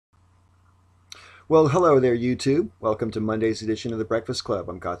Well, hello there, YouTube. Welcome to Monday's edition of the Breakfast Club.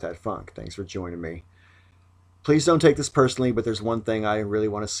 I'm Got That Funk. Thanks for joining me. Please don't take this personally, but there's one thing I really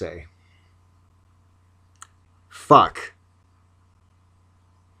want to say. Fuck.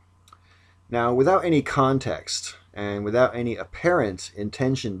 Now, without any context and without any apparent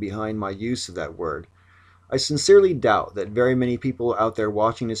intention behind my use of that word, I sincerely doubt that very many people out there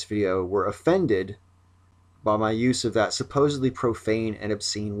watching this video were offended by my use of that supposedly profane and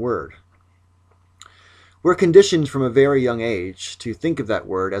obscene word. We're conditioned from a very young age to think of that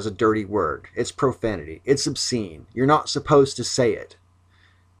word as a dirty word. It's profanity. It's obscene. You're not supposed to say it.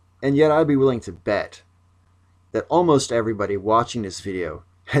 And yet I'd be willing to bet that almost everybody watching this video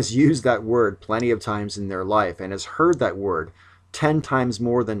has used that word plenty of times in their life and has heard that word 10 times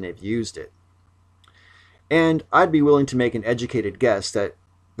more than they've used it. And I'd be willing to make an educated guess that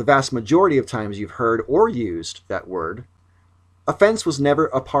the vast majority of times you've heard or used that word, offense was never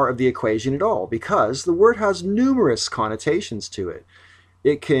a part of the equation at all, because the word has numerous connotations to it.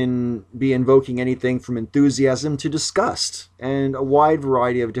 It can be invoking anything from enthusiasm to disgust, and a wide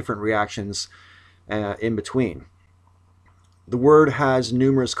variety of different reactions in between. The word has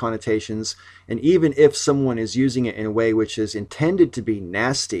numerous connotations, and even if someone is using it in a way which is intended to be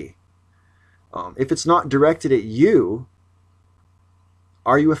nasty, if it's not directed at you,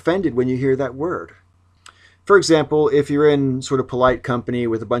 are you offended when you hear that word? For example, if you're in sort of polite company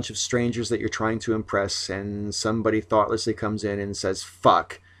with a bunch of strangers that you're trying to impress and somebody thoughtlessly comes in and says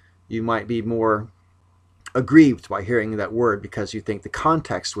fuck, you might be more aggrieved by hearing that word because you think the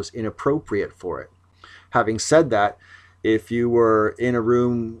context was inappropriate for it. Having said that, if you were in a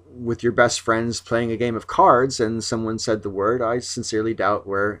room with your best friends playing a game of cards and someone said the word, I sincerely doubt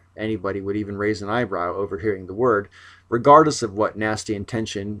where anybody would even raise an eyebrow over hearing the word, regardless of what nasty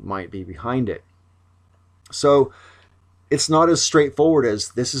intention might be behind it. So it's not as straightforward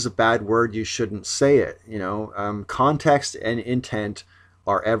as this is a bad word, you shouldn't say it. Context and intent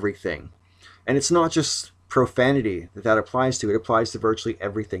are everything. And it's not just profanity that applies to. It applies to virtually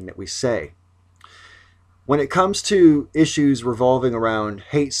everything that we say. When it comes to issues revolving around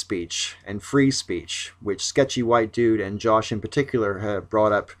hate speech and free speech, which Sketchy White Dude and Josh in particular have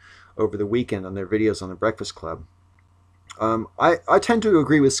brought up over the weekend on their videos on the Breakfast Club, I tend to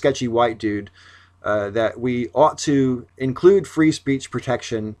agree with Sketchy White Dude that we ought to include free speech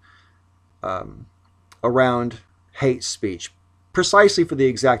protection around hate speech, precisely for the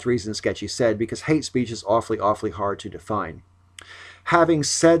exact reason Sketchy said, because hate speech is awfully hard to define. Having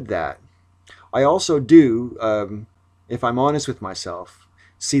said that, I also do, if I'm honest with myself,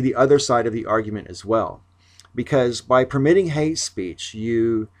 see the other side of the argument as well. Because by permitting hate speech,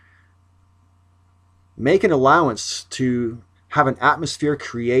 you make an allowance to have an atmosphere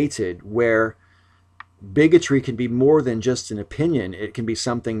created where bigotry can be more than just an opinion. It can be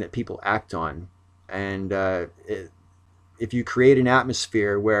something that people act on. And if you create an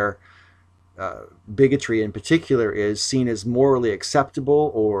atmosphere where bigotry in particular is seen as morally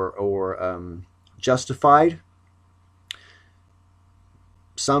acceptable or justified,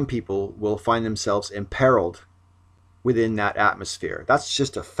 some people will find themselves imperiled within that atmosphere. That's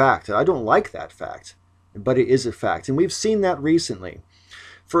just a fact. I don't like that fact, but it is a fact. And we've seen that recently.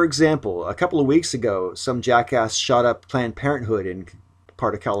 For example, a couple of weeks ago, some jackass shot up Planned Parenthood in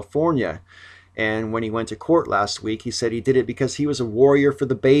part of California. And when he went to court last week, he said he did it because he was a warrior for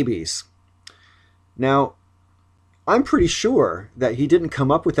the babies. Now, I'm pretty sure that he didn't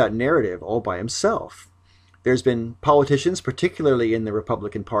come up with that narrative all by himself. There's been politicians, particularly in the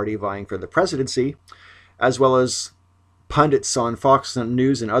Republican Party, vying for the presidency, as well as pundits on Fox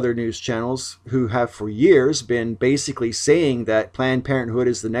News and other news channels who have for years been basically saying that Planned Parenthood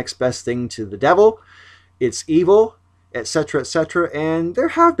is the next best thing to the devil, it's evil, etc., etc. And there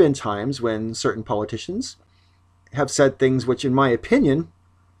have been times when certain politicians have said things which, in my opinion,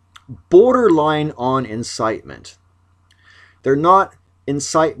 borderline on incitement. They're not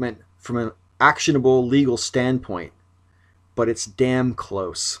incitement from an actionable legal standpoint, but it's damn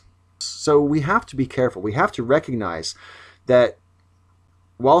close. So we have to be careful. We have to recognize that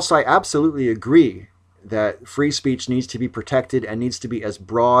whilst I absolutely agree that free speech needs to be protected and needs to be as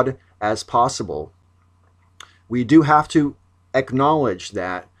broad as possible, we do have to acknowledge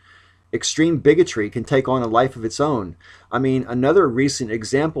that extreme bigotry can take on a life of its own. I mean, another recent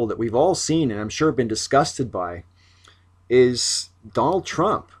example that we've all seen and I'm sure been disgusted by is Donald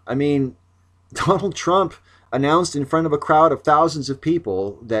Trump. I mean, Donald Trump announced in front of a crowd of thousands of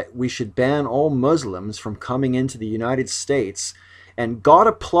people that we should ban all Muslims from coming into the United States and got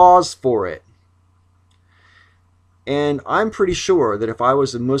applause for it. And I'm pretty sure that if I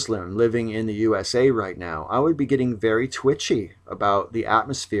was a Muslim living in the USA right now, I would be getting very twitchy about the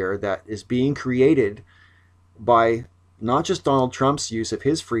atmosphere that is being created by not just Donald Trump's use of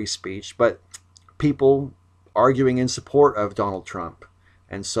his free speech, but people arguing in support of Donald Trump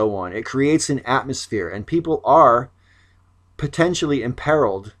and so on. It creates an atmosphere, and people are potentially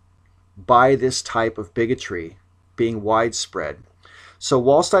imperiled by this type of bigotry being widespread. So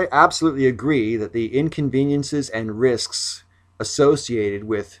whilst I absolutely agree that the inconveniences and risks associated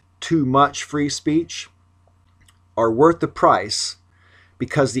with too much free speech are worth the price,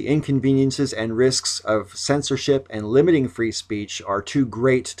 because the inconveniences and risks of censorship and limiting free speech are too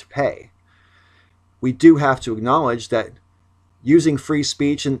great to pay, we do have to acknowledge that using free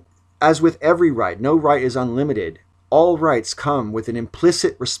speech, and as with every right, no right is unlimited. All rights come with an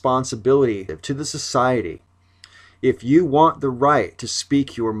implicit responsibility to the society. If you want the right to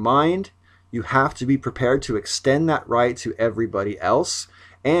speak your mind, you have to be prepared to extend that right to everybody else,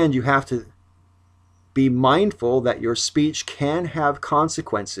 and you have to be mindful that your speech can have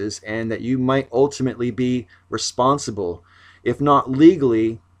consequences and that you might ultimately be responsible, if not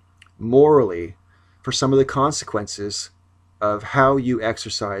legally, morally, for some of the consequences of how you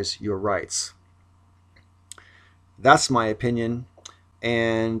exercise your rights. That's my opinion,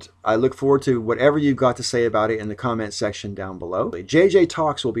 and I look forward to whatever you've got to say about it in the comment section down below. JJ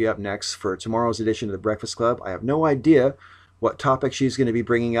Talks will be up next for tomorrow's edition of the Breakfast Club. I have no idea what topic she's going to be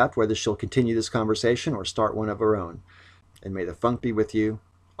bringing up, whether she'll continue this conversation or start one of her own. And may the funk be with you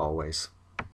always.